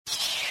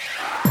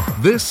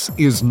This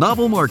is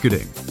Novel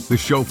Marketing, the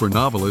show for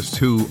novelists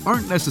who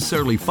aren't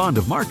necessarily fond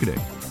of marketing,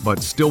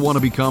 but still want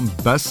to become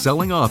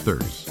best-selling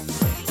authors.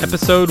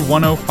 Episode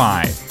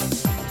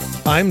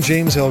 105. I'm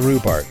James L.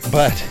 Rubart,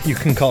 but you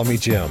can call me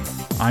Jim.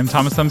 I'm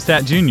Thomas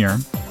Umstattd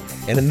Jr.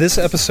 And in this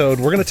episode,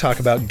 we're going to talk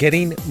about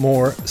getting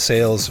more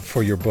sales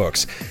for your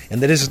books.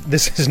 And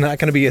this is not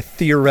going to be a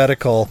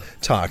theoretical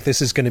talk.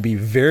 This is going to be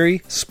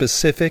very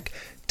specific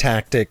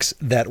tactics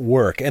that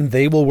work, and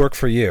they will work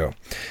for you.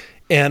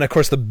 And of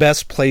course, the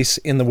best place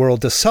in the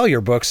world to sell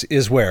your books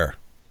is where?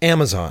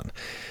 Amazon.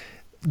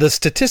 The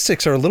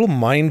statistics are a little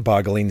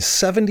mind-boggling.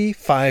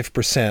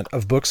 75%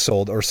 of books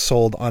sold are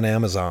sold on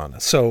Amazon.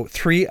 So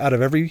 3 out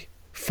of every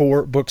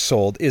 4 books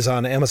sold is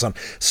on Amazon.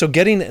 So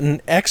getting an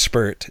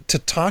expert to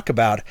talk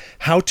about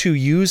how to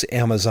use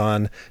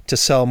Amazon to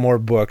sell more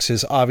books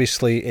is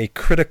obviously a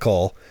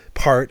critical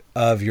part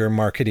of your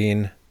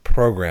marketing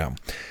program.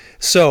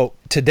 So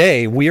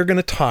today we are going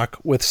to talk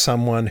with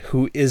someone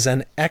who is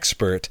an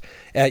expert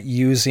at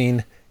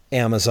using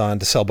Amazon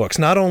to sell books,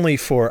 not only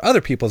for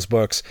other people's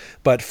books,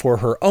 but for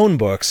her own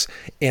books.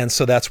 And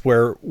so that's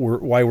why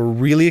we're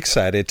really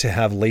excited to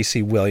have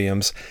Lacey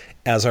Williams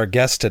as our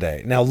guest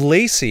today. Now,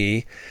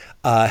 Lacey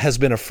has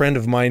been a friend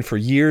of mine for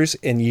years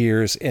and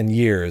years and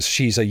years.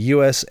 She's a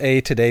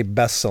USA Today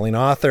best-selling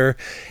author,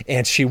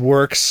 and she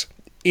works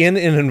in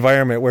an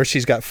environment where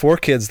she's got 4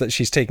 kids that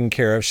she's taking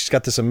care of. She's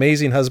got this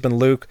amazing husband,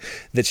 Luke,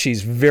 that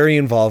she's very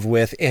involved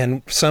with.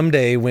 And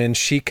someday when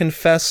she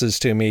confesses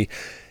to me,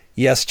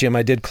 yes, Jim,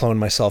 I did clone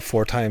myself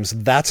 4 times.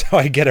 That's how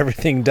I get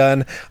everything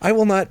done. I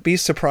will not be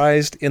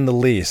surprised in the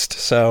least.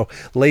 So,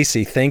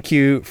 Lacey, thank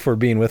you for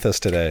being with us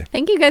today.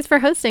 Thank you guys for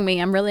hosting me.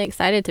 I'm really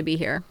excited to be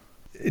here.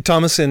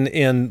 Thomas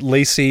and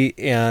Lacey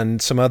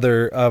and some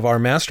other of our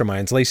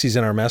masterminds. Lacey's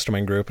in our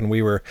mastermind group, and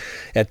we were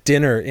at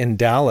dinner in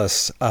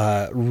Dallas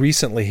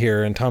recently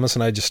here, and Thomas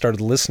and I just started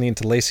listening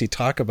to Lacey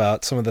talk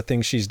about some of the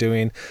things she's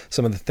doing,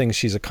 some of the things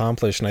she's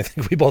accomplished, and I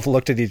think we both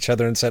looked at each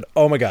other and said,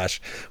 oh my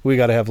gosh, we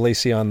got to have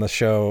Lacey on the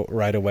show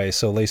right away.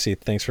 So Lacey,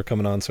 thanks for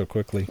coming on so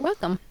quickly.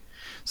 Welcome.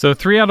 So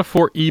 3 out of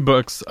 4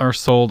 ebooks are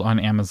sold on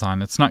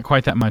Amazon. It's not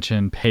quite that much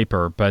in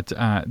paper, but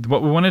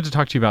what we wanted to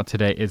talk to you about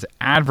today is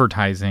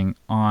advertising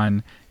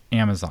on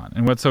Amazon.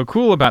 And what's so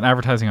cool about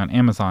advertising on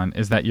Amazon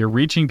is that you're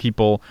reaching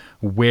people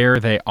where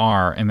they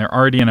are, and they're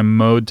already in a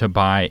mode to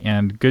buy,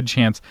 and good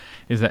chance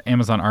is that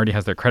Amazon already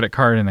has their credit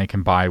card and they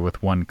can buy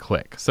with one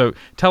click. So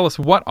tell us,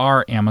 what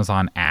are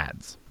Amazon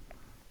ads?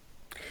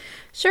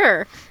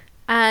 Sure.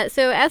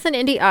 So as an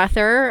indie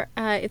author,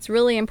 it's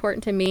really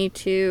important to me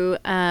to,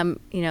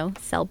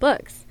 sell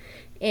books.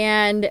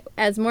 And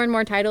as more and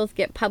more titles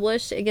get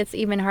published, it gets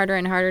even harder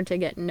and harder to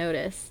get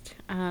noticed.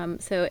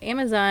 So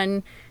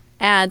Amazon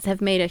ads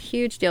have made a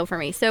huge deal for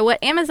me. So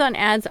what Amazon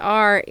ads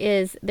are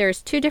is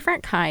there's 2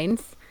 different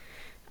kinds.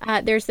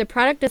 There's the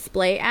product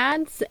display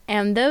ads,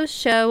 and those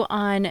show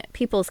on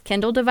people's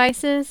Kindle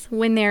devices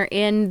when they're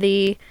in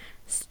the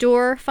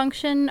store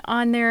function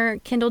on their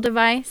Kindle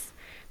device.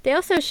 They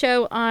also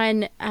show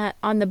on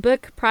the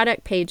book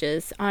product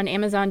pages on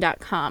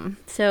Amazon.com.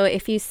 So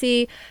if you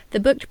see the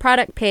booked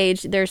product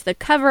page, there's the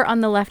cover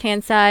on the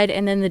left-hand side,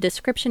 and then the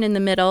description in the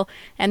middle,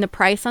 and the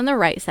price on the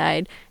right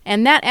side.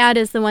 And that ad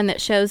is the one that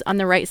shows on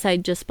the right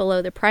side just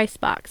below the price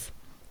box,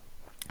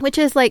 which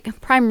is like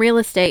prime real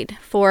estate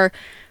for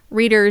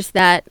readers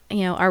that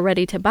are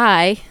ready to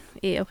buy.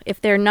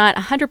 If they're not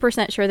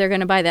 100% sure they're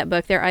going to buy that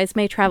book, their eyes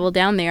may travel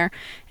down there,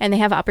 and they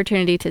have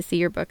opportunity to see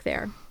your book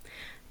there.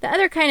 The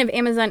other kind of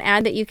Amazon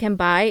ad that you can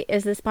buy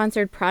is the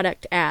sponsored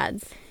product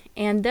ads.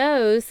 And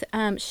those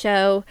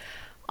show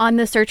on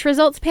the search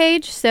results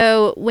page.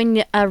 So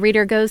when a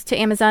reader goes to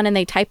Amazon and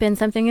they type in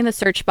something in the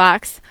search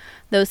box,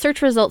 those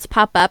search results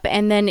pop up,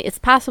 and then it's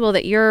possible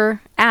that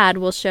your ad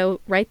will show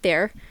right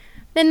there.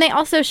 Then they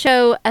also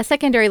show a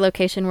secondary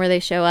location where they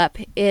show up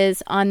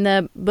is on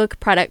the book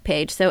product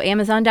page. So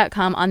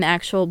Amazon.com, on the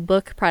actual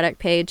book product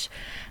page,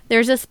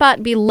 there's a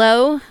spot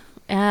below.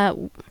 Let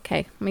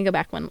me go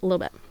back a little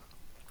bit.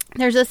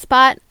 There's a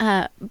spot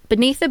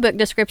beneath the book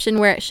description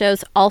where it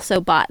shows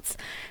also boughts.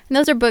 And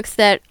those are books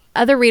that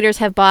other readers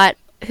have bought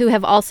who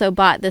have also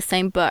bought the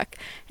same book.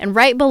 And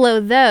right below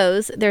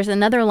those, there's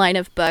another line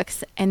of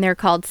books, and they're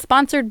called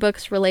sponsored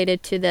books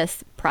related to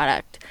this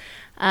product.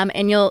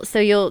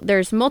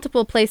 There's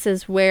multiple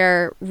places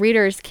where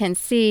readers can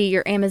see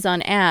your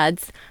Amazon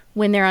ads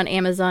when they're on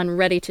Amazon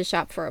ready to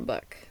shop for a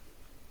book.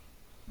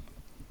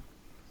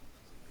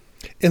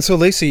 And so,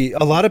 Lacey,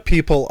 a lot of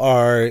people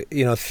are,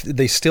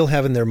 they still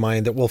have in their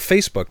mind that, well,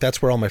 Facebook, that's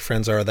where all my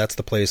friends are. That's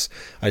the place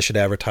I should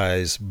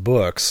advertise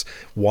books.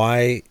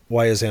 Why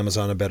is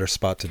Amazon a better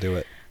spot to do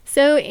it?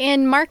 So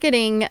in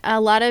marketing, a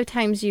lot of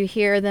times you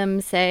hear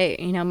them say,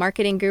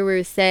 marketing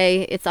gurus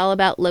say it's all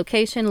about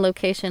location,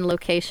 location,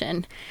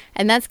 location.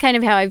 And that's kind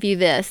of how I view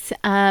this,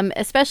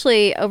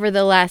 especially over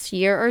the last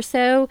year or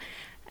so.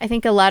 I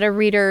think a lot of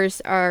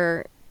readers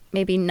are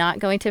maybe not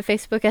going to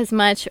Facebook as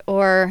much,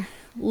 or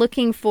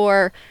looking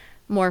for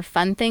more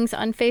fun things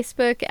on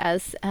Facebook,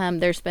 as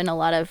there's been a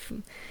lot of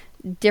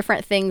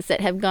different things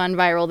that have gone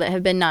viral that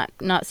have been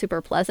not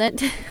super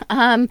pleasant.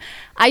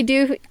 I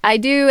do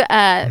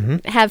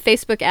have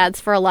Facebook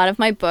ads for a lot of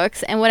my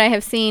books, and what I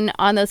have seen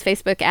on those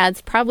Facebook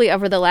ads probably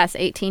over the last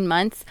 18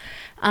 months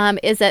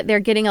is that they're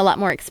getting a lot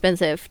more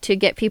expensive to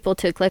get people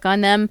to click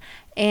on them.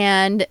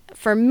 And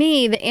for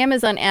me, the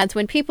Amazon ads,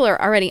 when people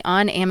are already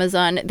on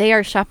Amazon, they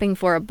are shopping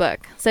for a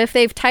book. So if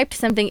they've typed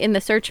something in the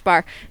search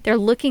bar, they're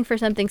looking for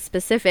something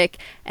specific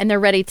and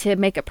they're ready to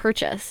make a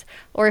purchase.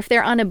 Or if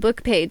they're on a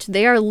book page,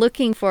 they are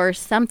looking for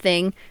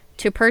something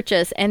to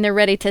purchase and they're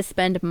ready to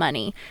spend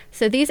money.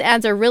 So these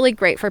ads are really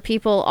great for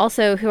people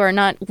also who are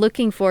not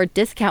looking for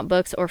discount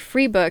books or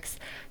free books.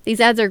 These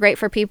ads are great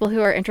for people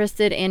who are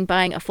interested in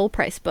buying a full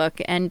price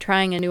book and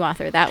trying a new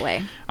author that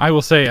way. I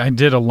will say I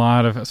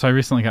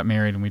recently got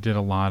married and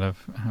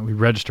we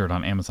registered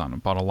on Amazon. We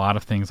bought a lot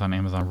of things on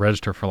Amazon,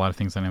 registered for a lot of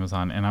things on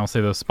Amazon. And I will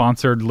say those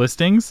sponsored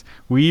listings,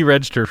 we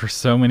registered for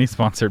so many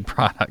sponsored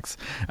products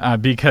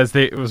because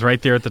it was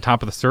right there at the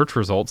top of the search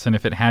results. And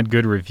if it had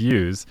good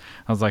reviews,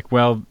 I was like,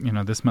 well,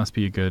 this must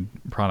be a good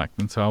product.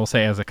 And so I will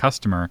say as a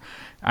customer,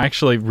 I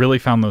actually really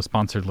found those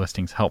sponsored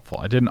listings helpful.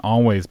 I didn't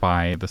always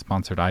buy the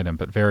sponsored item,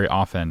 but very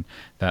often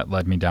that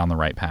led me down the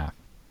right path.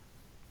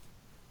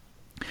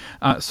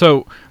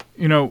 So,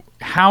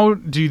 how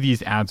do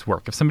these ads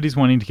work? If somebody's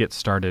wanting to get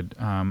started,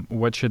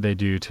 what should they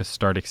do to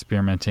start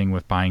experimenting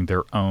with buying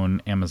their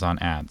own Amazon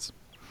ads?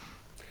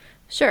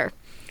 Sure.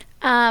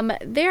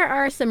 There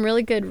are some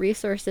really good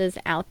resources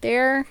out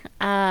there.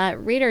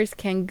 Readers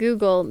can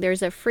Google.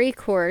 There's a free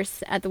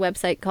course at the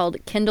website called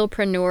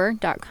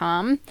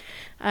Kindlepreneur.com.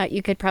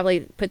 You could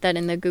probably put that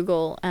in the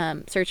Google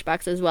search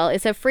box as well.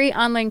 It's a free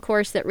online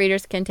course that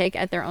readers can take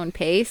at their own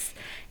pace,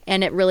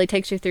 and it really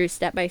takes you through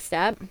step by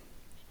step.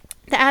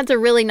 The ads are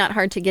really not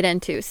hard to get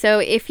into. So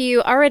if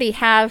you already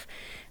have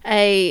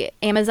a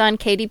Amazon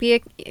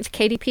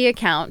KDP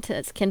account,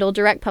 that's Kindle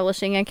Direct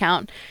Publishing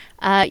account,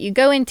 you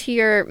go into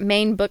your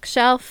main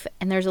bookshelf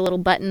and there's a little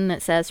button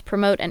that says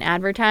promote and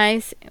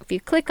advertise. If you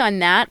click on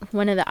that,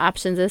 one of the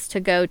options is to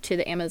go to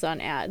the Amazon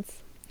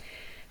ads.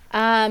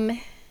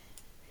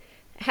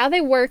 How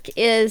they work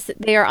is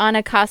they are on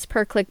a cost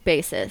per click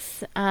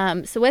basis.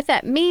 So what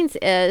that means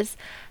is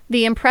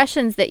the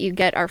impressions that you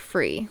get are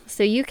free.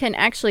 So you can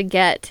actually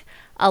get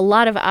a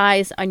lot of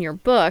eyes on your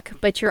book,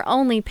 but you're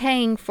only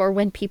paying for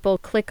when people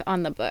click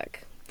on the book.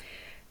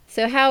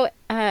 So how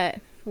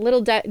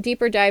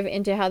deeper dive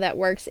into how that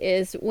works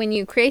is when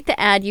you create the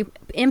ad, you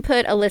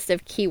input a list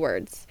of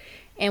keywords.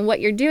 And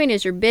what you're doing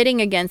is you're bidding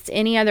against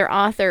any other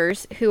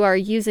authors who are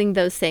using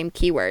those same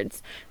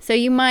keywords. So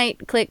you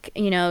might click,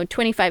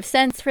 25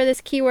 cents for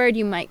this keyword.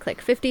 You might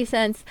click 50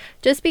 cents.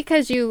 Just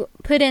because you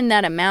put in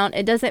that amount,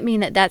 it doesn't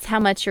mean that that's how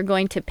much you're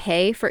going to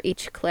pay for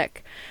each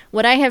click.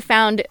 What I have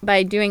found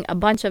by doing a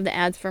bunch of the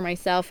ads for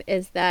myself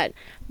is that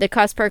the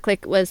cost per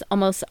click was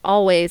almost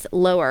always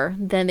lower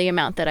than the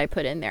amount that I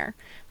put in there.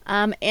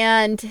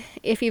 And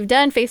if you've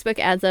done Facebook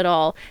ads at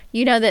all,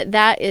 you know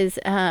that is,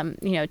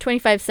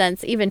 25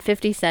 cents, even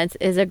 50 cents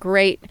is a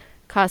great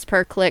cost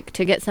per click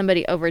to get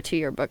somebody over to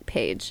your book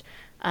page,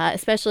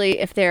 especially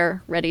if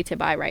they're ready to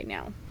buy right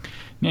now.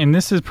 And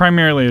this is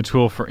primarily a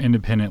tool for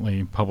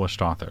independently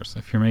published authors.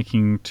 If you're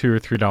making $2 or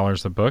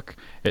 $3 a book,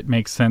 it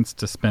makes sense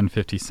to spend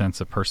 50 cents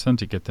a person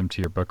to get them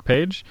to your book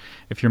page.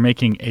 If you're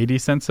making 80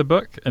 cents a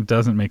book, it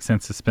doesn't make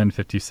sense to spend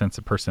 50 cents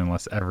a person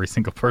unless every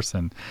single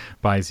person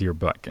buys your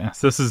book.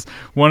 So this is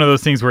one of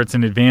those things where it's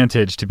an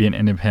advantage to be an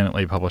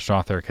independently published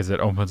author because it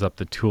opens up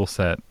the tool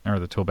set or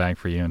the tool bag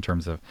for you in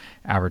terms of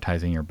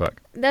advertising your book.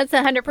 That's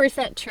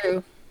 100%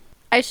 true.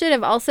 I should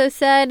have also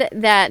said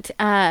that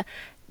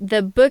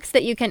the books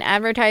that you can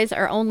advertise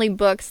are only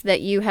books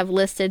that you have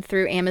listed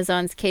through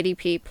Amazon's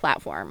KDP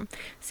platform.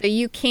 So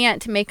you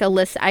can't make a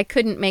list. I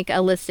couldn't make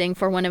a listing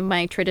for one of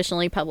my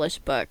traditionally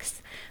published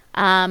books.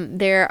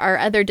 There are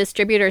other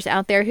distributors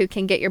out there who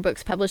can get your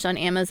books published on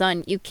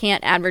Amazon. You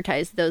can't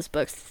advertise those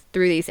books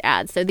through these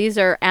ads. So these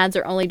ads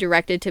are only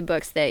directed to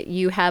books that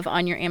you have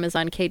on your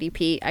Amazon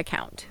KDP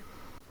account.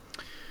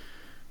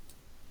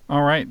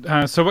 All right.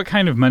 So what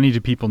kind of money do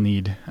people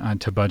need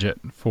to budget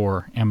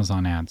for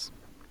Amazon ads?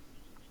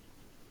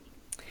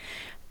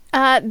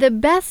 The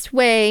best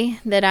way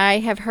that I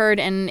have heard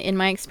and in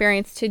my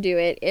experience to do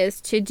it is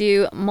to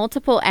do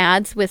multiple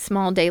ads with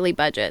small daily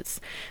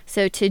budgets.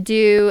 So to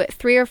do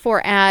 3 or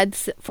 4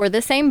 ads for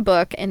the same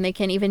book, and they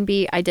can even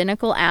be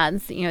identical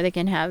ads. They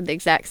can have the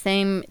exact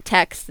same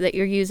text that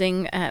you're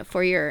using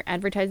for your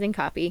advertising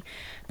copy.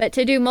 But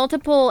to do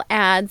multiple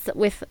ads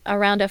with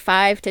around a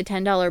 $5 to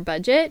 $10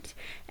 budget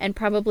and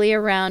probably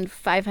around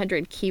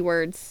 500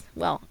 keywords.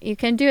 Well, you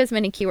can do as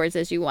many keywords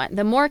as you want.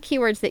 The more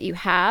keywords that you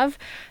have,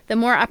 the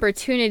more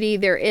opportunity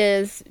there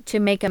is to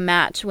make a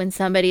match when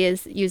somebody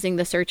is using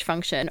the search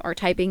function or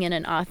typing in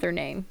an author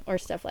name or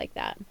stuff like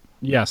that.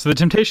 Yeah, so the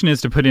temptation is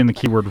to put in the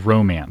keyword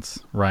romance,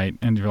 right?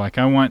 And you're like,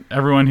 I want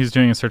everyone who's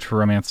doing a search for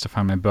romance to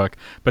find my book.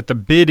 But the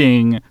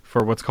bidding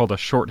for what's called a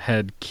short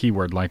head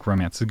keyword like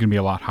romance is going to be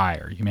a lot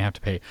higher. You may have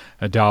to pay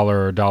 $1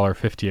 or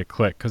 $1.50 a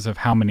click because of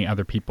how many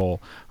other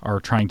people are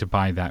trying to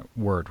buy that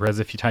word. Whereas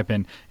if you type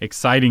in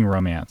exciting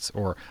romance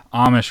or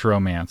Amish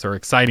romance or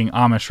exciting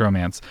Amish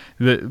romance,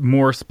 the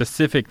more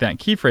specific that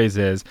key phrase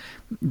is,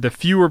 the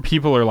fewer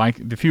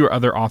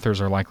other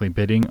authors are likely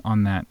bidding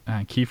on that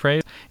key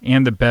phrase,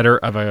 and the better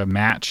of a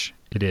match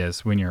it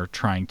is when you're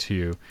trying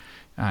to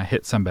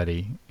hit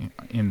somebody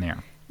in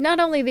there. Not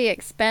only the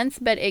expense,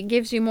 but it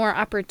gives you more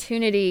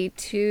opportunity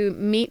to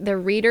meet the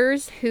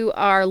readers who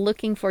are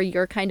looking for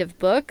your kind of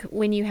book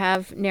when you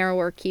have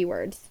narrower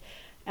keywords.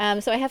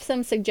 So I have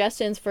some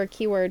suggestions for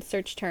keyword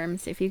search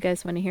terms if you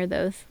guys want to hear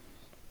those.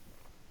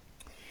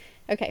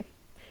 Okay.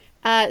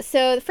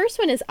 So the first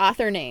one is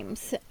author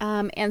names.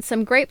 And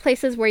some great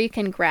places where you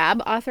can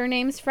grab author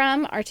names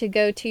from are to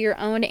go to your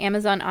own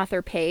Amazon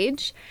author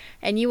page.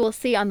 And you will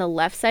see on the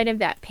left side of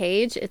that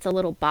page, it's a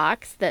little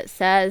box that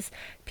says,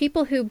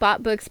 people who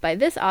bought books by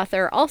this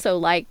author also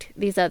liked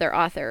these other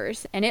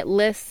authors. And it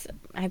lists,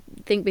 I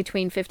think,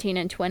 between 15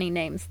 and 20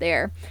 names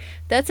there.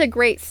 That's a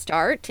great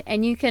start.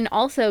 And you can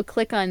also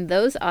click on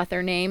those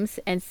author names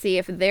and see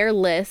if their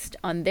list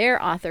on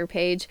their author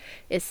page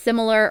is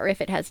similar, or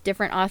if it has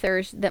different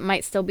authors that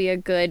might still be a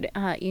good,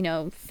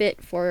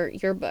 fit for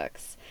your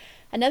books.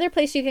 Another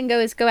place you can go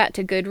is go out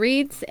to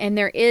Goodreads, and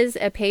there is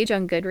a page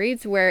on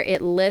Goodreads where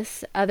it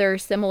lists other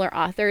similar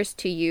authors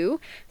to you.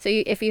 So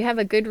if you have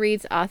a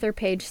Goodreads author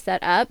page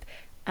set up,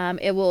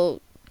 it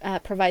will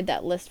provide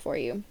that list for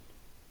you.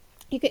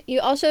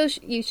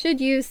 You should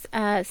use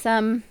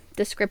some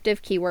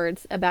descriptive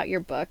keywords about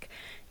your book.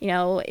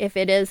 If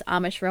it is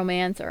Amish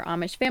romance or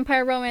Amish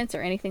vampire romance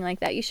or anything like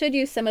that, you should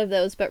use some of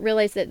those, but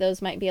realize that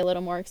those might be a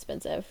little more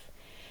expensive.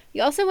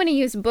 You also want to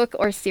use book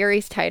or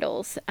series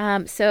titles.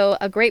 So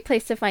a great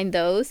place to find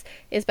those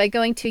is by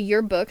going to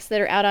your books that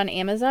are out on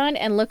Amazon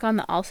and look on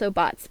the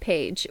AlsoBots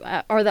page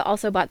or the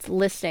AlsoBots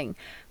listing,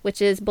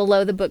 which is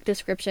below the book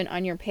description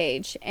on your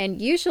page.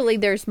 And usually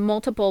there's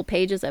multiple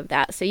pages of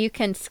that. So you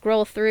can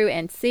scroll through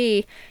and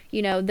see,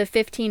 the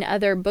 15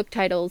 other book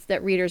titles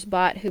that readers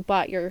bought who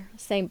bought your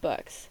same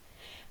books.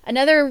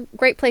 Another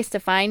great place to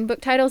find book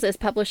titles is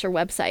publisher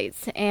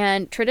websites,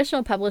 and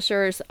traditional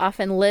publishers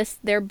often list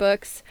their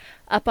books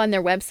up on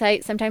their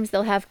website. Sometimes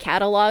they'll have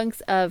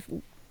catalogs of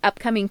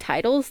upcoming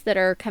titles that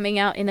are coming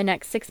out in the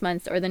next 6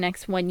 months or the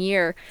next 1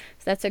 year.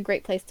 So that's a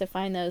great place to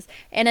find those.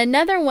 And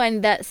another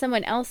one that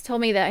someone else told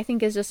me that I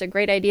think is just a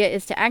great idea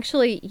is to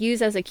actually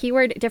use as a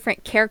keyword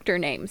different character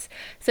names.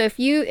 So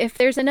if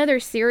there's another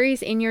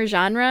series in your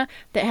genre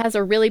that has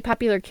a really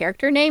popular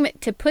character name,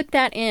 to put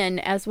that in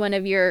as one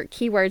of your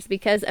keywords,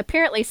 because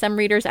apparently some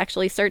readers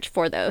actually search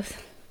for those.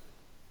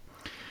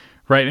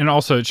 Right, and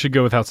also it should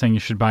go without saying you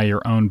should buy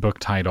your own book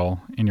title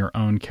and your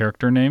own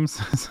character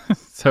names.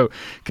 So,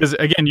 because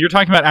again, you're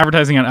talking about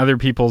advertising on other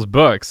people's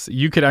books.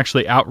 You could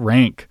actually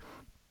outrank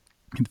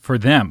for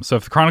them. So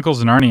if the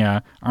Chronicles of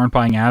Narnia aren't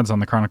buying ads on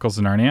the Chronicles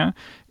of Narnia,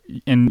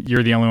 and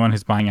you're the only one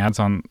who's buying ads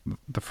on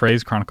the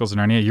phrase Chronicles of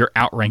Narnia, you're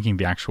outranking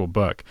the actual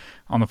book.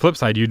 On the flip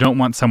side, you don't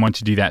want someone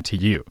to do that to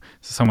you.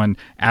 So someone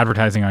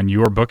advertising on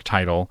your book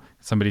title,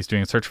 somebody's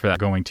doing a search for that,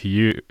 going to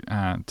you,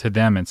 to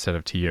them instead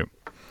of to you.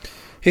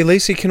 Hey,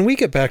 Lacey, can we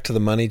get back to the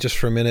money just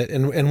for a minute?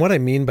 And what I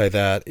mean by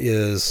that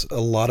is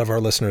a lot of our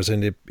listeners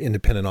are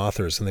independent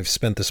authors, and they've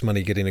spent this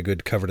money getting a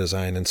good cover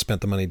design and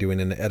spent the money doing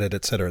an edit,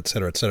 et cetera, et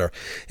cetera, et cetera.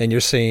 And you're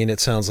saying it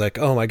sounds like,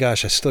 oh my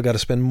gosh, I still got to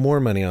spend more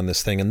money on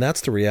this thing. And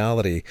that's the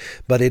reality.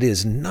 But it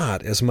is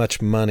not as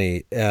much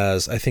money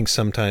as I think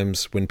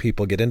sometimes when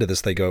people get into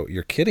this, they go,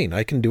 you're kidding.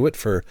 I can do it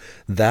for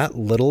that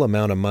little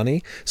amount of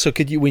money. So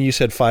when you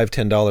said $5,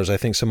 $10, I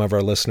think some of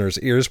our listeners'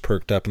 ears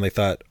perked up and they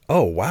thought,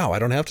 oh, wow, I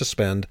don't have to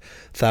spend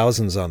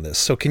thousands on this.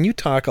 So can you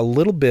talk a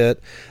little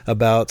bit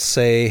about,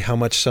 say, how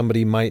much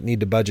somebody might need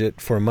to budget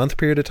for a month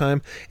period of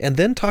time, and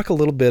then talk a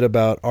little bit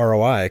about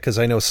ROI, because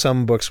I know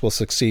some books will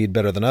succeed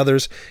better than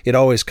others. It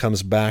always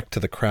comes back to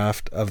the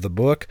craft of the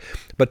book.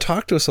 But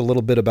talk to us a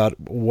little bit about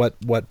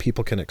what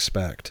people can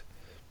expect.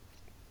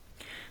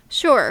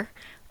 Sure.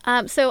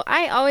 So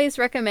I always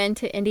recommend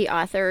to indie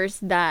authors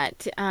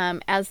that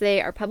as they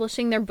are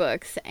publishing their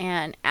books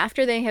and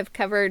after they have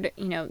covered,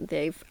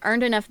 they've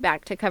earned enough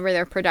back to cover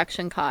their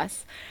production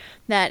costs,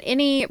 that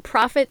any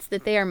profits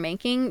that they are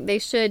making, they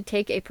should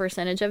take a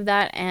percentage of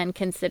that and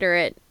consider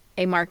it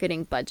a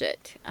marketing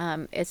budget.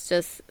 It's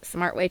just a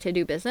smart way to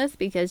do business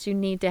because you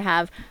need to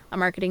have a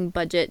marketing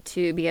budget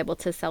to be able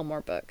to sell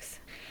more books.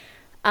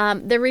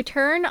 The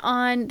return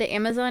on the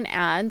Amazon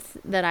ads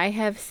that I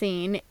have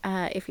seen,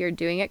 if you're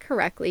doing it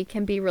correctly,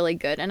 can be really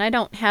good. And I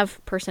don't have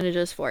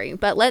percentages for you,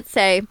 but let's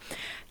say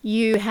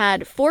you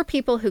had 4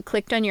 people who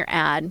clicked on your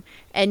ad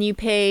and you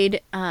paid,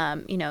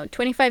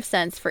 25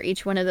 cents for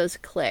each one of those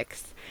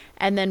clicks.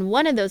 And then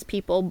one of those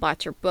people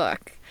bought your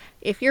book.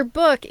 If your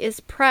book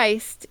is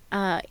priced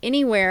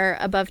anywhere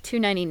above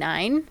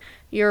 $2.99,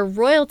 your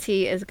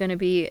royalty is going to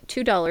be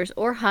 $2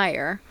 or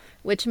higher,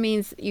 which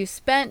means you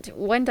spent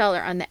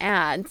 $1 on the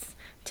ads,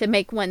 to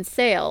make one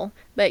sale,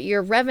 but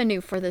your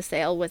revenue for the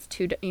sale was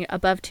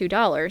above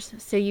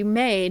 $2. So you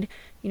made,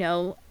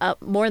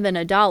 more than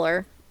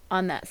 $1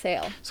 on that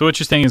sale. So what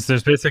you're saying is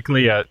there's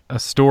basically a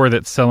store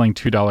that's selling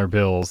 $2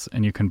 bills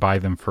and you can buy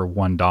them for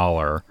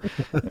 $1.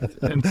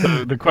 And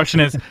so the question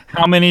is,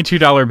 how many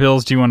 $2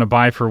 bills do you want to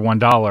buy for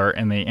 $1?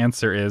 And the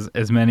answer is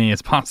as many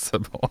as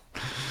possible.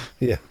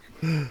 Yeah.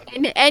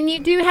 And you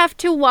do have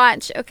to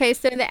watch. Okay,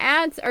 so the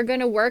ads are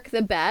going to work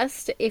the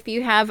best if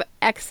you have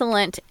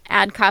excellent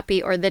ad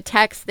copy or the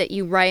text that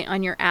you write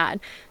on your ad.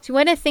 So you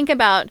want to think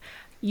about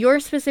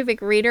your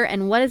specific reader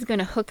and what is going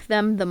to hook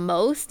them the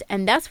most,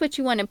 and that's what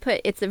you want to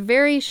put. It's a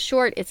very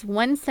short, it's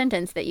one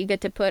sentence that you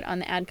get to put on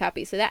the ad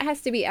copy, so that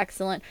has to be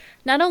excellent.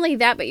 Not only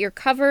that, but your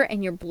cover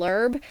and your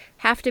blurb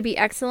have to be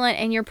excellent,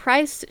 and your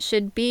price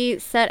should be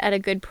set at a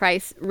good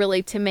price,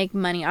 really, to make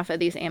money off of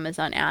these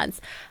Amazon ads.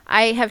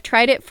 I have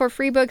tried it for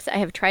free books, I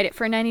have tried it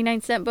for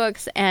 99-cent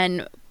books,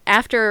 and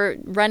after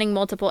running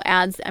multiple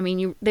ads,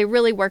 they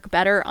really work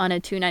better on a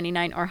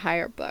 $2.99 or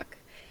higher book.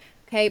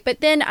 Okay,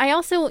 but then I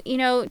also,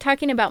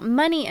 talking about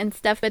money and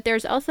stuff, but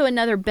there's also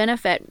another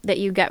benefit that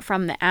you get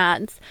from the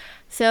ads.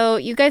 So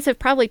you guys have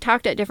probably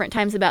talked at different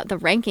times about the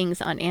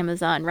rankings on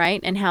Amazon, right?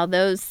 And how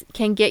those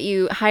can get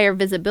you higher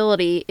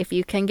visibility if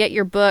you can get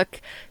your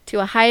book to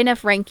a high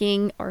enough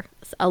ranking or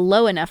a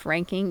low enough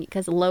ranking,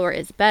 because lower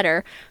is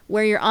better,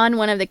 where you're on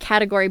one of the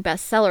category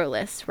bestseller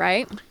lists,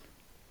 right?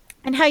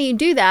 And how you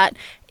do that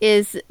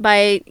is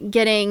by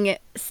getting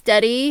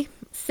steady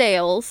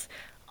sales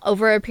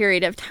over a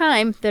period of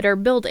time that are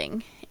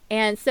building.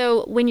 And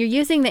so when you're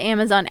using the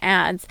Amazon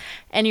ads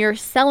and you're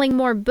selling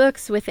more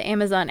books with the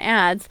Amazon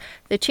ads,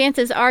 the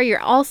chances are you're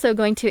also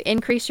going to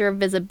increase your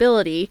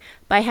visibility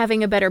by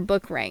having a better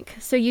book rank.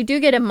 So you do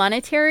get a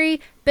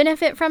monetary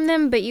benefit from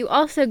them, but you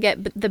also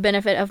get the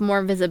benefit of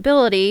more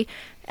visibility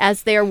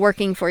as they're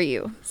working for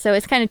you. So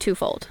it's kind of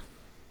twofold.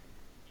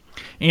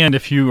 And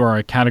if you are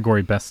a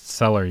category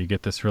bestseller, you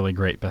get this really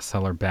great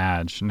bestseller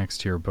badge next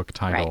to your book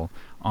title.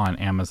 Right. On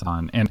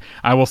Amazon. And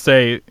I will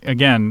say,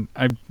 again,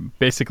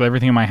 basically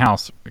everything in my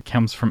house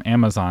comes from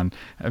Amazon.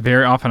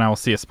 Very often I will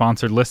see a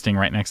sponsored listing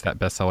right next to that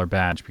bestseller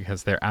badge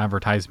because their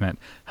advertisement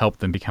helped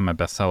them become a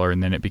bestseller,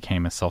 and then it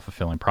became a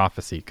self-fulfilling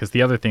prophecy. Because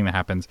the other thing that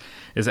happens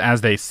is as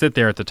they sit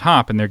there at the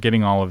top and they're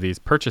getting all of these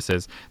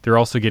purchases, they're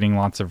also getting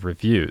lots of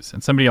reviews.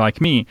 And somebody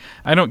like me,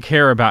 I don't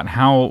care about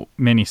how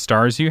many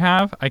stars you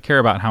have. I care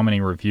about how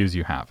many reviews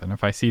you have. And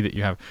if I see that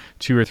you have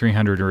 200 or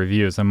 300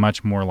 reviews, I'm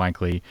much more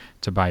likely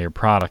to buy your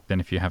product than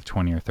if you have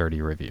 20 or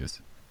 30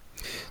 reviews.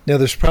 Now,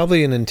 there's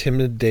probably an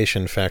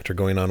intimidation factor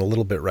going on a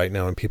little bit right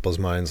now in people's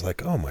minds,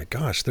 like, oh my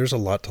gosh, there's a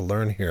lot to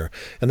learn here.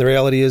 And the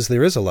reality is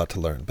there is a lot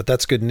to learn, but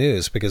that's good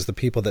news because the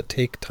people that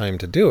take time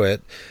to do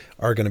it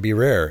are going to be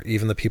rare,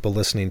 even the people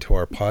listening to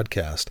our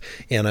podcast.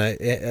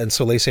 And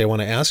so, Lacey, I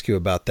want to ask you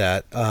about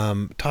that.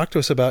 Talk to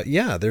us about,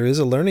 there is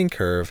a learning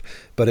curve,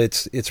 but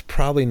it's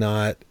probably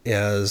not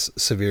as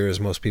severe as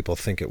most people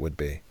think it would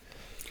be.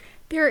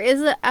 There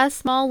is a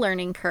small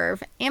learning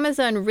curve.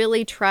 Amazon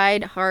really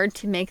tried hard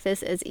to make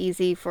this as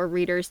easy for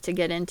readers to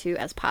get into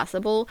as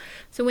possible.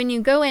 So when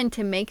you go in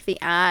to make the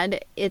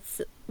ad,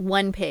 it's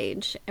one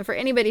page. And for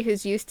anybody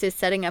who's used to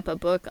setting up a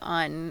book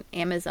on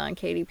Amazon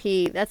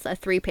KDP, that's a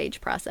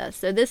 3-page process.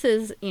 So this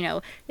is,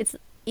 it's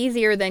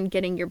easier than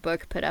getting your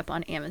book put up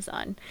on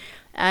Amazon.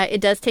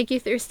 It does take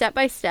you through step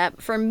by step.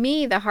 For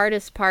me, the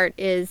hardest part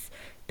is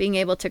being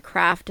able to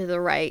craft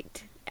the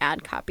right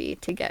ad copy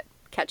to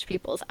catch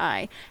people's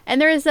eye. And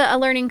there is a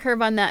learning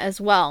curve on that as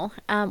well.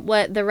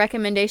 What the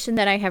recommendation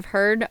that I have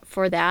heard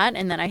for that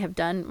and that I have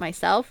done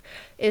myself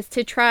is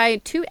to try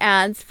 2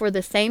 ads for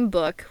the same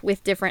book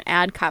with different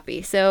ad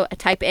copy. So a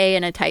type A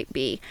and a type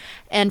B,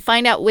 and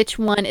find out which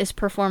one is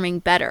performing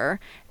better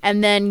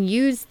and then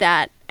use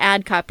that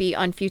ad copy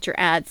on future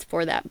ads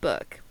for that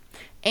book.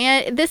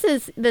 And this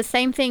is the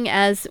same thing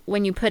as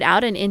when you put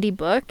out an indie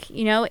book.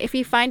 If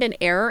you find an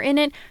error in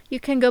it, you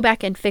can go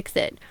back and fix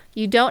it.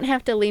 You don't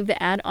have to leave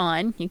the ad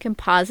on. You can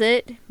pause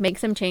it, make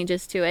some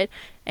changes to it,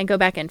 and go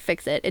back and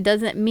fix it. It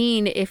doesn't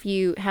mean if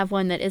you have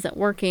one that isn't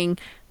working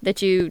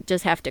that you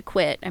just have to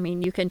quit.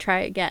 You can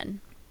try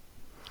again.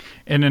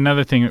 And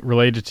another thing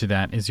related to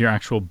that is your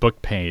actual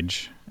book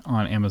page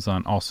on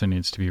Amazon also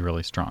needs to be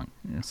really strong.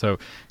 So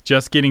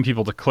just getting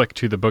people to click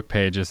to the book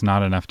page is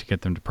not enough to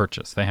get them to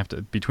purchase. They have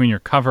to, between your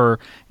cover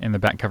and the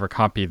back cover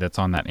copy that's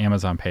on that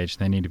Amazon page,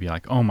 they need to be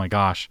like, oh my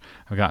gosh,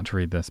 I've got to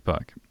read this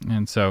book.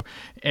 And so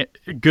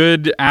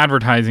good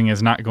advertising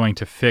is not going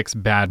to fix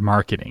bad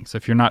marketing. So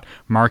if you're not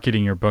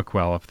marketing your book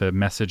well, if the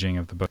messaging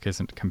of the book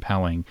isn't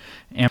compelling,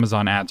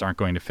 Amazon ads aren't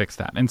going to fix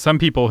that. And some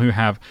people who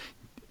have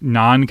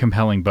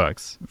non-compelling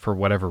books for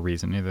whatever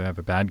reason, either they have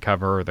a bad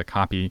cover or the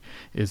copy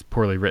is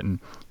poorly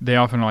written, they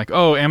often are like,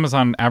 oh,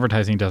 Amazon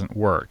advertising doesn't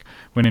work,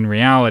 when in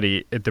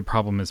reality the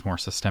problem is more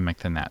systemic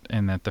than that,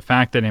 and that the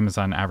fact that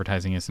Amazon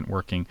advertising isn't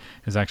working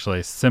is actually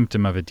a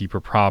symptom of a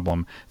deeper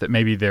problem, that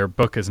maybe their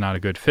book is not a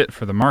good fit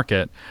for the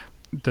market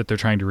that they're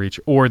trying to reach,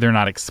 or they're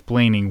not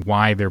explaining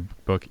why their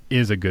book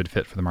is a good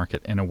fit for the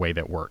market in a way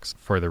that works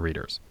for the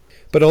readers.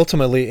 But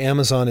ultimately,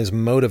 Amazon is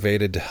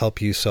motivated to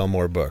help you sell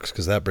more books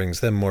because that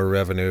brings them more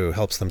revenue,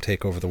 helps them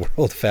take over the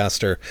world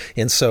faster.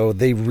 And so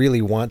they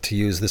really want to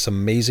use this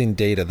amazing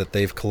data that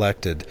they've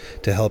collected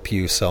to help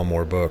you sell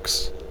more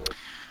books.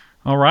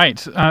 All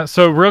right.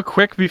 So real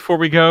quick before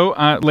we go,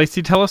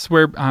 Lacey, tell us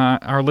where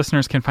our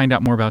listeners can find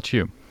out more about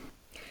you.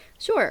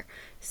 Sure.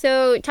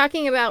 So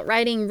talking about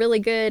writing really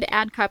good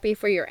ad copy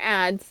for your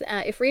ads,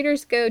 if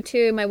readers go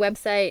to my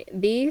website,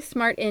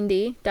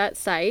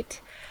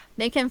 thesmartindie.site,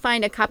 they can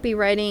find a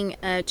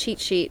copywriting cheat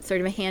sheet, sort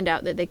of a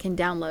handout that they can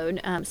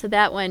download. So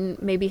that one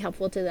may be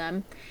helpful to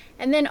them.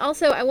 And then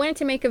also I wanted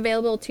to make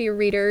available to your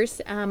readers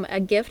a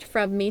gift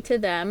from me to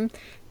them.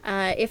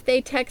 If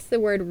they text the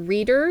word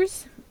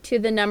readers to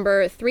the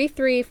number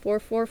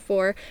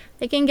 33444,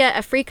 they can get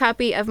a free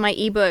copy of my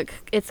ebook.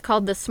 It's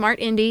called The Smart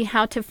Indie,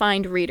 How to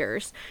Find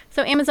Readers.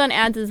 So Amazon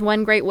Ads is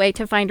one great way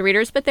to find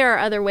readers, but there are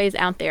other ways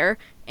out there.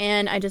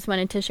 And I just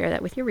wanted to share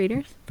that with your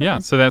readers. Yeah,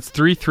 so that's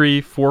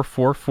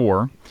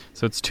 33444.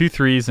 So it's 2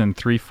 3s and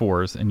 3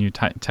 4s, and you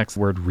text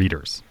the word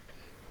readers.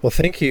 Well,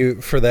 thank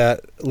you for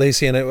that,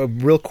 Lacey.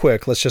 And real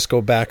quick, let's just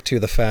go back to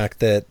the fact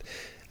that,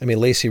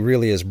 Lacey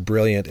really is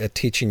brilliant at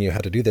teaching you how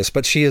to do this,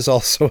 but she is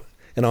also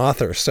an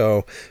author.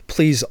 So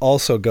please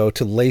also go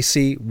to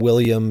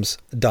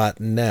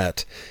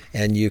lacywilliams.net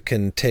and you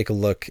can take a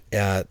look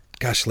at,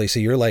 gosh,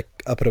 Lacey, you're like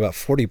up at about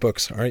 40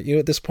 books, aren't you,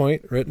 at this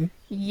point, written?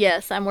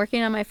 Yes, I'm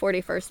working on my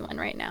 41st one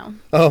right now.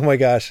 Oh my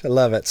gosh, I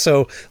love it.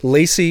 So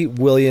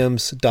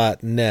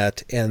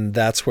lacywilliams.net, and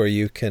that's where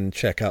you can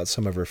check out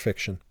some of her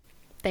fiction.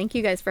 Thank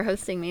you guys for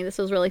hosting me. This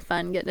was really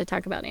fun getting to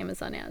talk about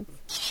Amazon ads.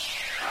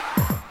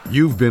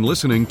 You've been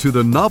listening to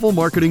the Novel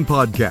Marketing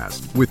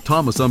Podcast with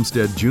Thomas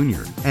Umstead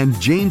Jr. and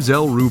James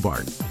L.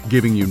 Rubart,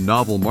 giving you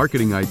novel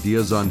marketing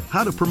ideas on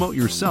how to promote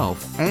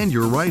yourself and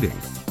your writing,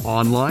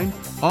 online,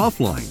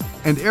 offline,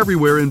 and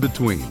everywhere in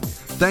between.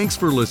 Thanks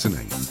for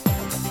listening.